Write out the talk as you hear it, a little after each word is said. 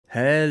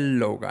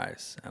Hello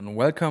guys and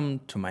welcome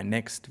to my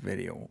next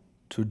video.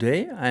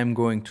 Today I am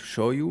going to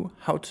show you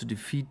how to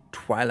defeat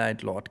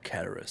Twilight Lord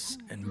Kelris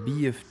in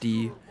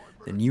BfD,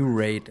 the new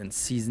raid and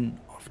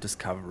season of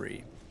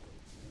Discovery.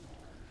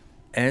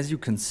 As you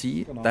can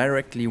see,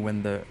 directly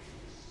when the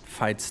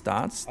fight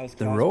starts,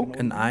 the rogue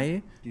and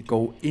I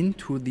go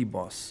into the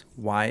boss.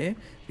 Why?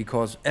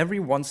 Because every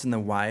once in a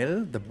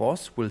while the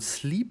boss will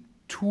sleep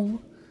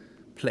two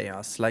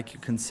players, like you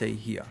can say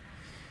here.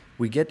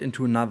 We get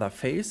into another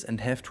phase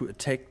and have to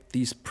attack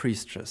these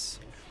priestesses.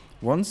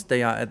 Once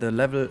they are at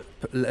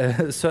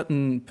a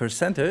certain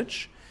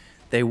percentage,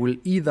 they will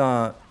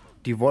either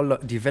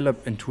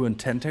develop into a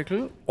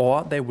tentacle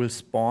or they will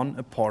spawn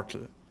a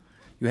portal.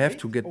 You have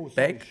to get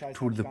back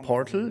to the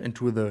portal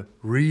into the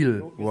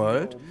real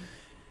world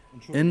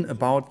in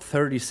about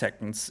 30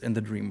 seconds in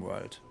the dream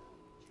world.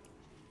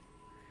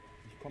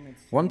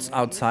 Once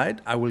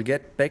outside, I will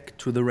get back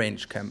to the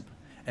range camp.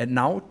 And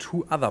now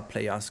two other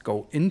players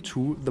go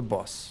into the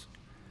boss.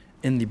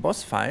 In the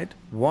boss fight,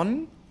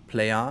 one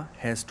player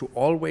has to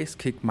always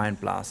kick Mind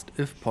Blast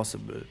if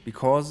possible,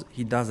 because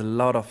he does a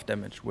lot of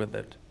damage with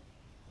it.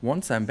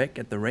 Once I'm back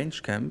at the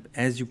range camp,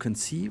 as you can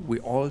see, we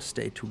all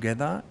stay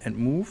together and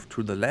move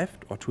to the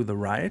left or to the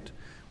right,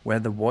 where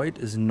the void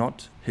is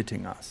not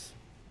hitting us.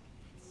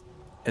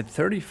 At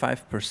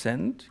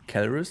 35%,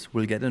 Kelris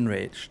will get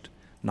enraged.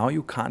 Now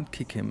you can't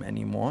kick him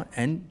anymore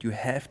and you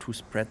have to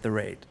spread the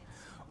raid.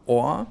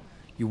 Or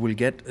you will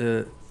get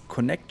a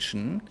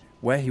connection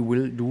where he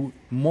will do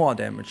more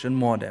damage and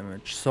more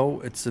damage.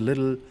 So it's a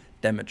little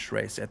damage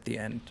race at the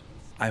end.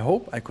 I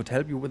hope I could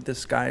help you with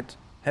this guide.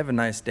 Have a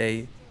nice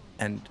day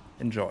and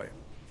enjoy.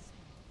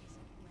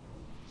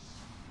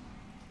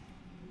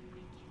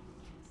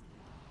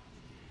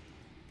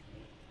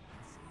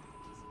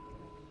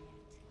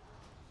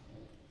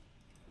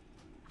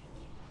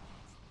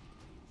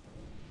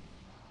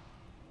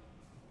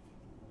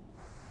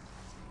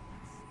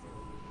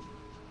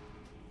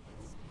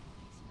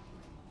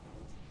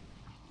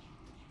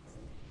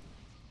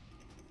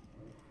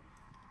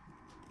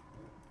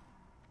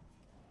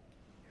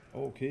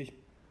 Oh, okay.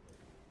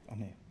 Ach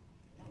nee.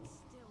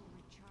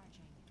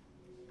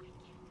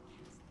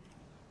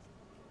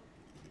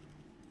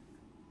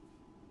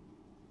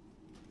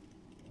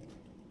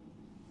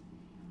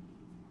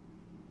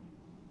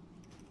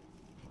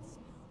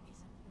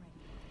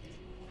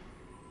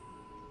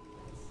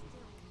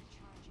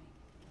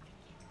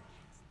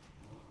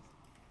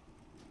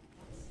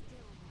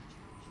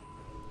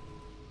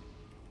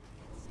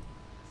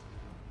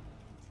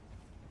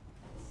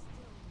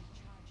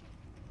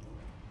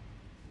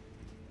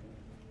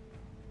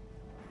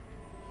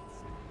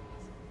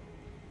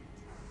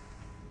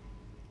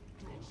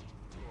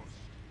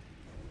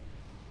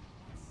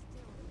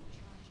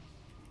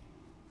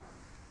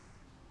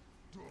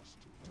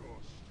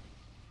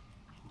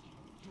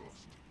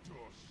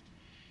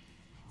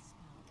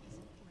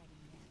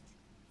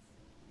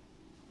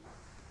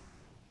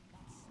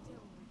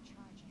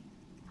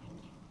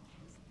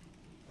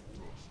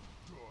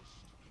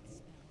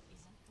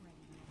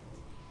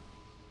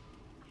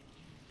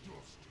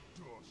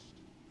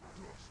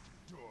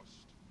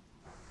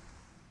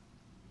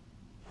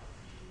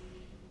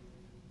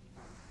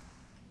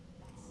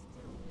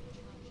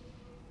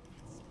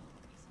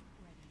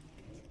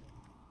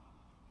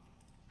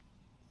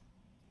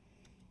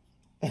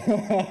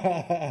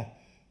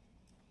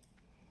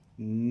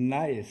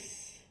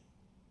 Nice.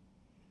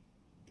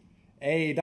 Ey,